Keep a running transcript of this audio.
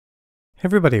Hey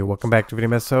everybody, welcome back to Video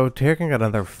Mess. So today I got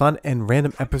another fun and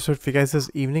random episode for you guys this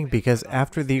evening because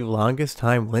after the longest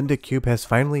time, Linda3 has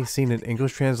finally seen an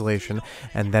English translation,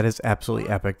 and that is absolutely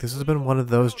epic. This has been one of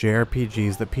those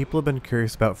JRPGs that people have been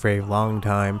curious about for a long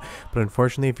time, but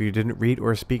unfortunately if you didn't read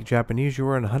or speak Japanese, you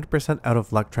were 100% out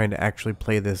of luck trying to actually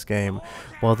play this game.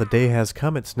 Well, the day has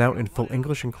come, it's now in full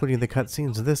English including the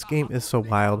cutscenes. This game is so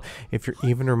wild. If you're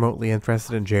even remotely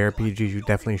interested in JRPGs, you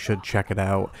definitely should check it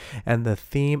out. And the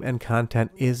theme and content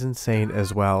is insane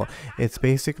as well. It's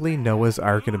basically Noah's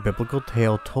Ark in a biblical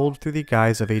tale told through the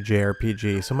guise of a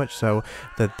JRPG, so much so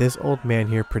that this old man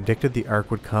here predicted the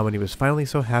Ark would come, and he was finally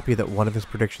so happy that one of his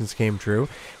predictions came true.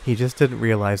 He just didn't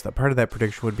realize that part of that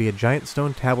prediction would be a giant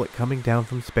stone tablet coming down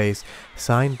from space,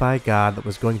 signed by God, that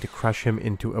was going to crush him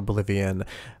into oblivion.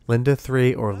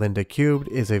 Linda3 or Linda Cubed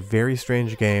is a very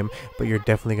strange game, but you're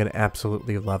definitely going to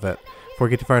absolutely love it. Before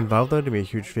we get too far involved though, do me a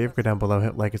huge favor, go down below,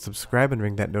 hit like and subscribe, and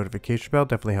ring that notification bell.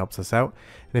 Definitely helps us out.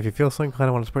 And if you feel so inclined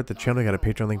to want to support the channel, you got a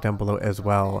Patreon link down below as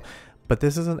well. But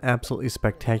this is an absolutely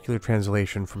spectacular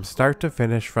translation from start to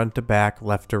finish, front to back,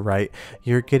 left to right.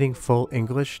 You're getting full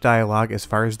English dialogue as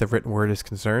far as the written word is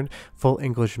concerned, full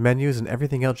English menus, and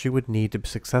everything else you would need to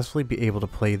successfully be able to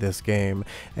play this game.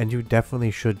 And you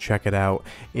definitely should check it out.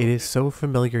 It is so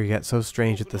familiar yet so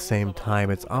strange at the same time.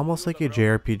 It's almost like a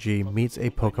JRPG meets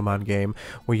a Pokemon game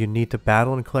where you need to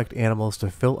battle and collect animals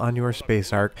to fill on your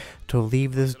space ark to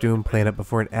leave this doomed planet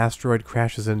before an asteroid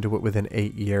crashes into it within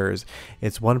 8 years.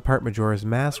 It's one part Majora's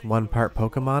Mask, one part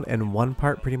Pokemon, and one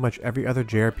part pretty much every other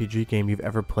JRPG game you've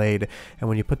ever played, and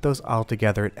when you put those all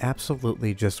together, it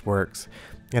absolutely just works.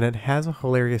 And it has a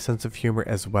hilarious sense of humor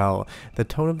as well. The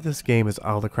tone of this game is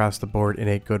all across the board in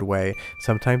a good way.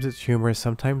 Sometimes it's humorous,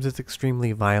 sometimes it's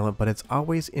extremely violent, but it's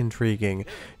always intriguing.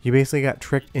 You basically got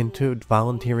tricked into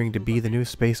volunteering to be the new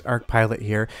space ark pilot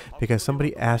here because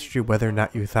somebody asked you whether or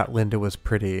not you thought Linda was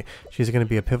pretty. She's going to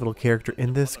be a pivotal character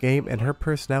in this game, and her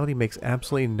personality makes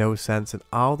absolutely no sense in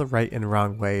all the right and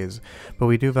wrong ways. But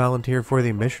we do volunteer for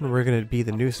the mission. We're going to be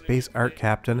the new space ark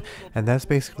captain, and that's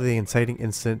basically the inciting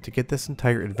incident to get this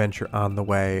entire adventure on the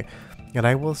way. And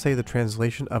I will say the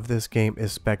translation of this game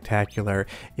is spectacular.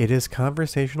 It is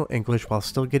conversational English while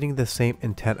still getting the same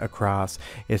intent across.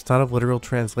 It's not a literal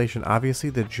translation. Obviously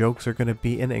the jokes are going to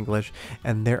be in English,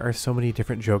 and there are so many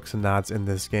different jokes and nods in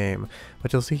this game.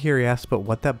 But you'll see here he asks about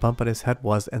what that bump on his head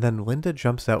was, and then Linda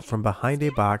jumps out from behind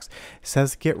a box,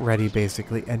 says get ready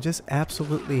basically, and just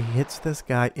absolutely hits this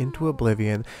guy into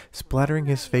oblivion, splattering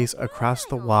his face across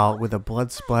the wall with a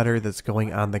blood splatter that's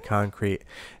going on the concrete.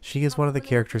 She is one of the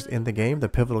characters in the game, the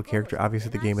pivotal character.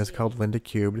 Obviously the game is called Linda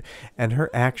Cubed, and her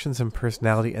actions and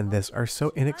personality in this are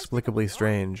so inexplicably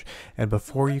strange. And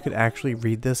before you could actually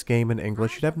read this game in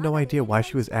English, you'd have no idea why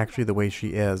she was actually the way she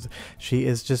is. She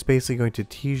is just basically going to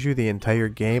tease you the entire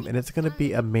game, and it's going to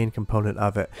be a main component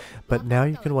of it. But now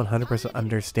you can 100%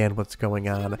 understand what's going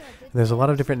on. And there's a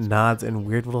lot of different nods and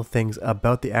weird little things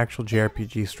about the actual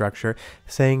JRPG structure,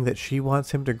 saying that she wants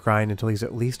him to grind until he's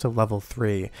at least to level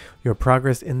 3. Your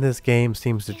progress in this game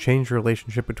seems to change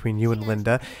relationship between you and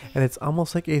Linda, and it's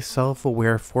almost like a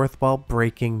self-aware fourth wall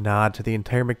breaking nod to the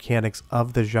entire mechanics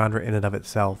of the genre in and of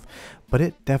itself. But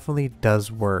it definitely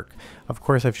does work. Of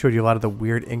course, I've showed you a lot of the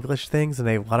weird English things and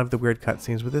a lot of the weird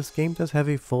cutscenes, but this game does have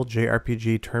a full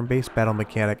JRPG turn-based battle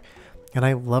mechanic. And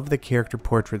I love the character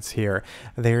portraits here.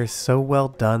 They are so well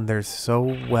done, they're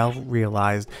so well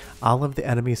realized. All of the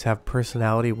enemies have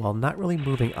personality while not really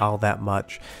moving all that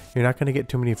much. You're not going to get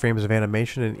too many frames of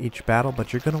animation in each battle,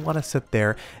 but you're going to want to sit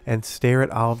there and stare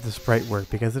at all of the sprite work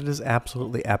because it is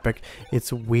absolutely epic.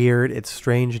 It's weird, it's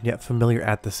strange, and yet familiar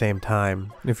at the same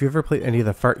time. And if you ever played any of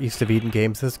the Far East of Eden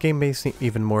games, this game may seem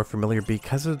even more familiar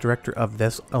because the director of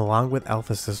this, along with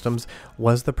Alpha Systems,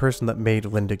 was the person that made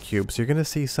Linda Cube. So you're going to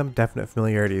see some definite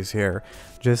familiarities here.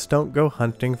 Just don't go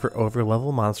hunting for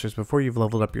over-level monsters before you've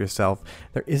leveled up yourself.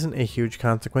 There isn't a huge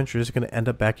consequence. You're just going to end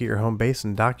up back at your home base,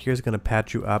 and Doc here is going to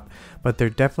patch you up. But there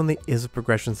definitely is a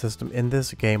progression system in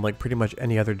this game, like pretty much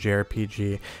any other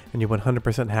JRPG, and you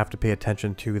 100% have to pay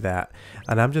attention to that.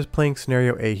 And I'm just playing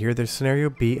scenario A here. There's scenario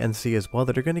B and C as well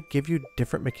that are going to give you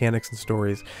different mechanics and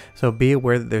stories. So be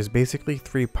aware that there's basically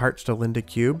 3 parts to Linda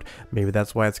Cubed. Maybe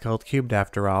that's why it's called Cubed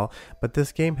after all. But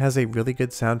this game has a really good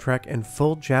soundtrack and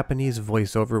full Japanese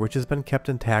voiceover, which has been kept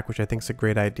intact, which I think is a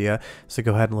great idea. So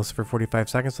go ahead and listen for 45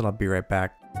 seconds and I'll be right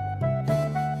back.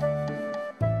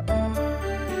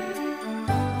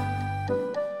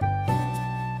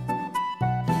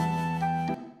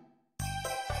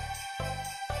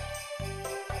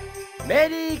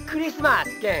 Merry Christmas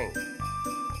ケ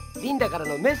ンリンダから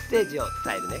のメッセージを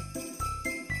伝えるね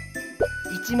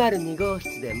102号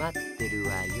室で待ってる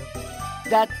わよ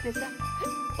だってさ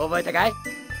覚えたかい？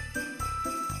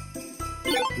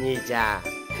兄ちゃん、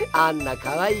あんな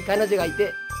可愛い彼女がい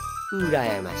て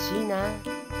羨ましいな。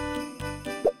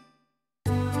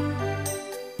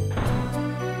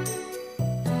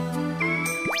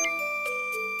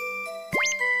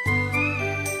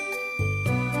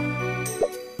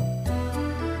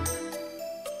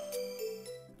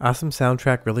Awesome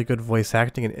soundtrack, really good voice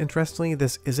acting, and interestingly,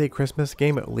 this is a Christmas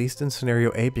game, at least in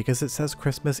Scenario A, because it says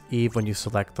Christmas Eve when you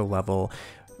select the level.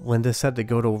 Linda said to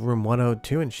go to room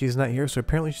 102 and she's not here, so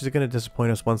apparently she's going to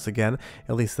disappoint us once again.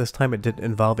 At least this time it didn't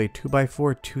involve a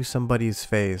 2x4 to somebody's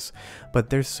face.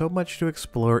 But there's so much to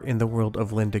explore in the world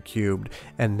of Linda Cubed,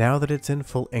 and now that it's in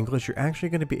full English, you're actually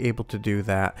going to be able to do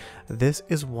that. This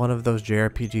is one of those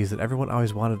JRPGs that everyone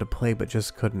always wanted to play but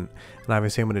just couldn't. And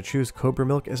obviously I'm going to choose Cobra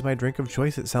Milk as my drink of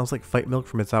choice. It sounds like Fight Milk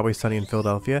from It's Always Sunny in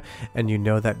Philadelphia, and you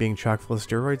know that being chock full of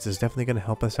steroids is definitely going to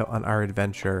help us out on our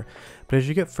adventure. But as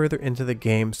you get further into the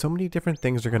game, so many different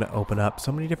things are going to open up, so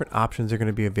many different options are going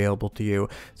to be available to you,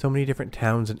 so many different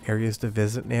towns and areas to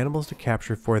visit and animals to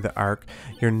capture for the arc.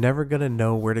 You're never going to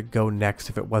know where to go next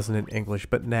if it wasn't in English,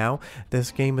 but now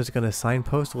this game is going to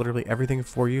signpost literally everything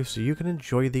for you so you can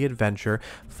enjoy the adventure,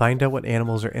 find out what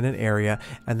animals are in an area,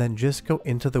 and then just go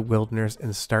into the wilderness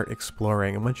and start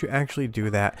exploring. And once you actually do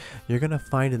that, you're going to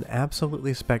find an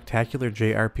absolutely spectacular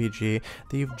JRPG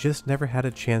that you've just never had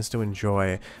a chance to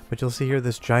enjoy. But you'll see here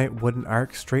this giant wooden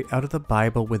ark straight out of the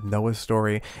Bible with Noah's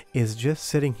story is just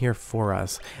sitting here for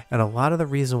us, and a lot of the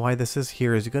reason why this is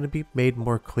here is going to be made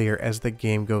more clear as the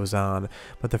game goes on.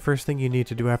 But the first thing you need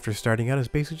to do after starting out is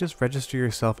basically just register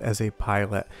yourself as a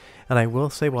pilot. And I will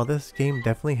say, while this game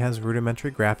definitely has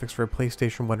rudimentary graphics for a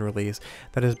PlayStation 1 release,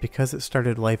 that is because it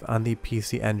started life on the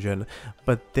PC Engine.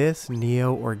 But this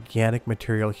neo-organic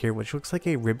material here, which looks like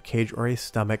a rib cage or a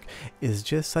stomach, is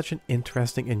just such an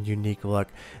interesting and unique look.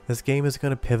 This game is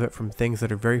going to pivot from things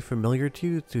that are very familiar to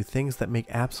you to things that make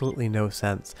absolutely no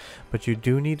sense. But you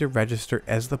do need to register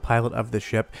as the pilot of the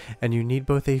ship, and you need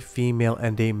both a female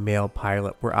and a male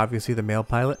pilot. We're obviously the male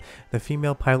pilot. The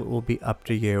female pilot will be up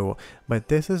to you. But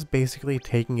this is basically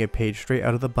taking a page straight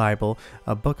out of the Bible,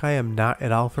 a book I am not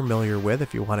at all familiar with.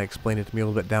 If you want to explain it to me a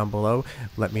little bit down below,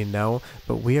 let me know.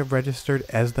 But we have registered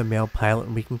as the male pilot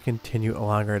and we can continue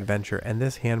along our adventure. And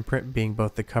this handprint, being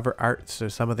both the cover art, so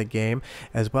some of the game,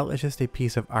 as well as just a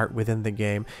piece of art within the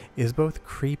game, is both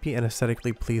creepy and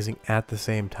aesthetically pleasing at the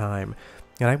same time.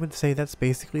 And I would say that's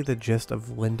basically the gist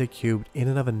of Linda Cubed in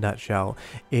and of a nutshell.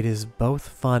 It is both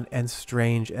fun and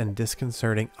strange and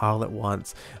disconcerting all at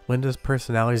once. Linda's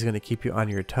personality is going to keep you on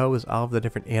your toes. All of the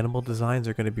different animal designs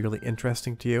are going to be really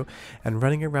interesting to you. And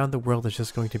running around the world is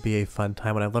just going to be a fun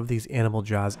time. And I love these animal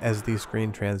jaws as the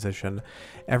screen transition.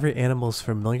 Every animal is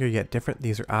familiar yet different.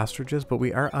 These are ostriches, but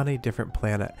we are on a different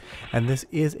planet. And this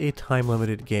is a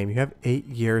time-limited game. You have 8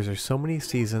 years or so many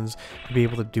seasons to be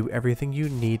able to do everything you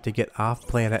need to get off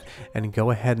planet and go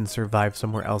ahead and survive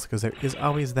somewhere else, because there is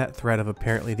always that threat of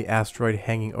apparently the asteroid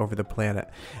hanging over the planet.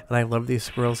 And I love these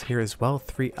squirrels here as well,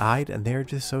 three-eyed, and they're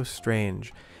just so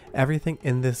strange. Everything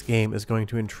in this game is going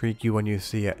to intrigue you when you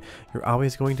see it. You're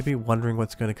always going to be wondering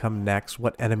what's going to come next,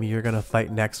 what enemy you're going to fight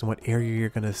next, and what area you're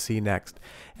going to see next.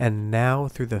 And now,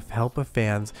 through the help of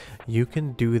fans, you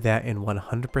can do that in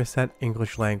 100%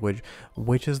 English language,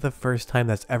 which is the first time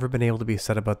that's ever been able to be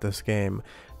said about this game.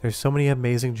 There's so many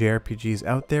amazing JRPGs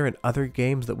out there and other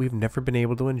games that we've never been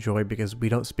able to enjoy because we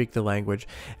don't speak the language,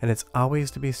 and it's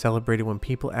always to be celebrated when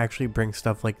people actually bring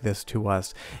stuff like this to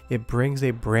us. It brings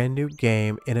a brand new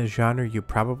game in a genre you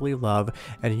probably love,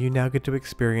 and you now get to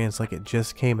experience like it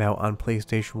just came out on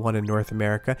PlayStation 1 in North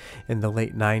America in the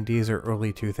late 90s or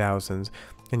early 2000s.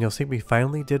 And you'll see we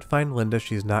finally did find Linda.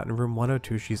 She's not in room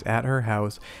 102, she's at her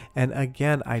house. And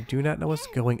again, I do not know what's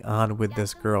going on with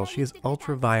this girl. She is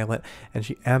ultra violent and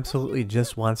she absolutely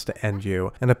just wants to end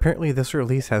you. And apparently this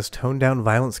release has toned down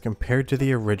violence compared to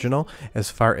the original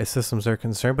as far as systems are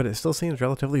concerned, but it still seems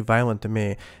relatively violent to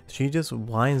me. She just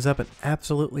winds up and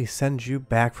absolutely sends you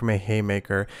back from a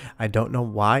haymaker. I don't know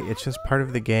why, it's just part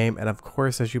of the game, and of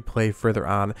course as you play further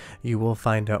on, you will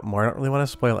find out more. I don't really want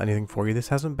to spoil anything for you. This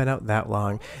hasn't been out that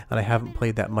long, and I haven't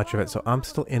played that much of it, so I'm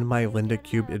still in my Linda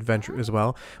Cubed adventure as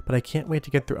well, but I can't wait to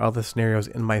get through all the scenarios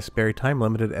in my spare time,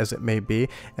 limited as it may be,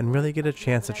 and really get a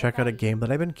chance to check out a game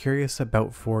that I've been curious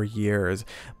about for years.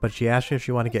 But she asked me if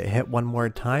you want to get hit one more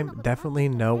time. Definitely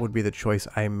no would be the choice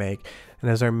I make. and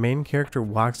as our main character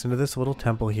walks into this little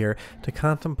temple here to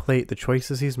contemplate the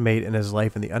choices he's made in his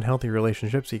life and the unhealthy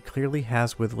relationships he clearly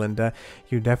has with Linda,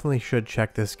 you definitely should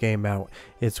check this game out.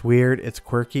 It's weird, it's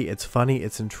quirky, it's funny,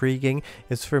 it's intriguing,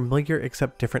 it's familiar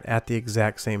except different at the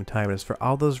exact same time, and it's for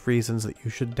all those reasons that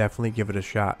you should definitely give it a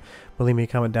shot. But leave me a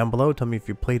comment down below, tell me if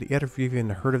you played it yet, or if you've even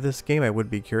heard of this game. I would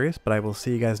be curious, but I will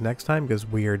see you guys next time because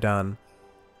we are done.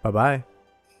 Bye bye.